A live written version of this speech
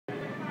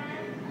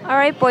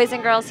Alright, boys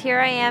and girls,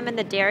 here I am in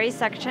the dairy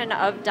section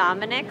of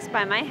Dominic's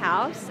by my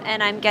house,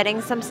 and I'm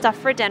getting some stuff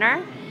for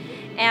dinner,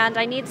 and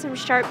I need some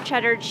sharp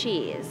cheddar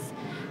cheese.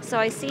 So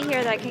I see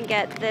here that I can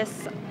get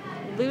this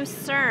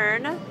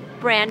Lucerne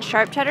brand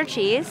sharp cheddar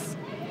cheese.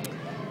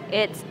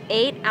 It's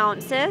 8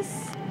 ounces,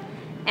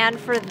 and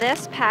for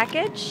this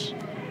package,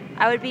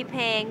 I would be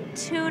paying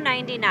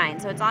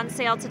 $2.99. So it's on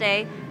sale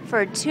today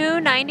for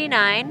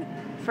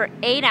 $2.99 for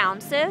 8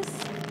 ounces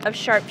of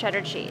sharp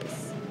cheddar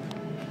cheese.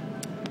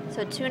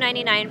 So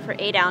 $2.99 for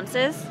 8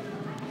 ounces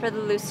for the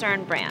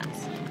Lucerne brand.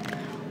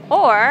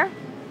 Or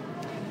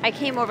I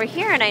came over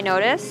here and I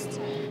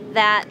noticed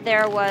that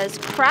there was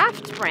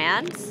Kraft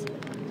brands,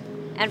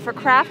 and for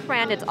Kraft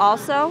brand it's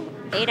also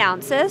 8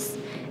 ounces,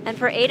 and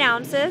for 8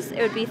 ounces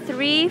it would be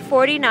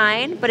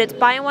 $3.49, but it's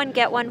buy one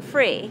get one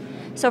free.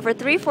 So for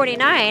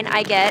 $3.49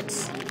 I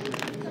get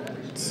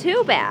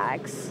 2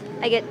 bags.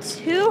 I get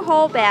 2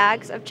 whole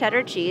bags of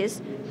cheddar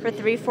cheese for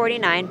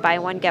 $3.49, buy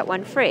one get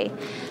one free.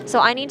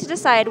 So I need to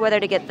decide whether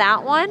to get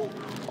that one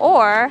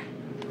or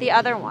the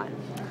other one.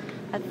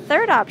 A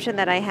third option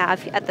that I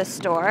have at the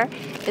store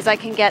is I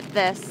can get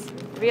this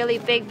really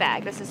big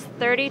bag. This is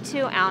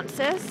 32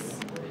 ounces.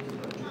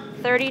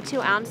 32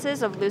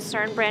 ounces of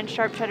Lucerne brand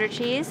sharp cheddar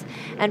cheese.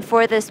 And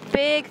for this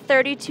big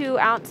 32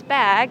 ounce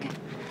bag,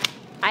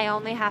 I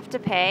only have to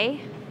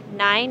pay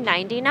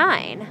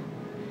 $9.99.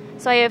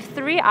 So I have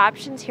 3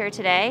 options here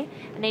today.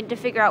 I need to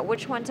figure out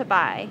which one to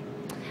buy.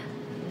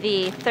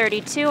 The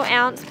 32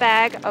 ounce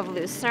bag of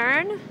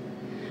Lucerne,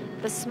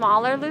 the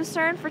smaller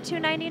Lucerne for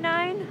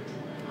 $2.99,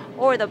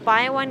 or the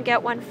buy one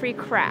get one free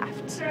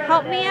Kraft.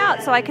 Help me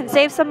out so I can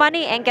save some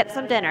money and get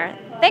some dinner.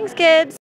 Thanks, kids.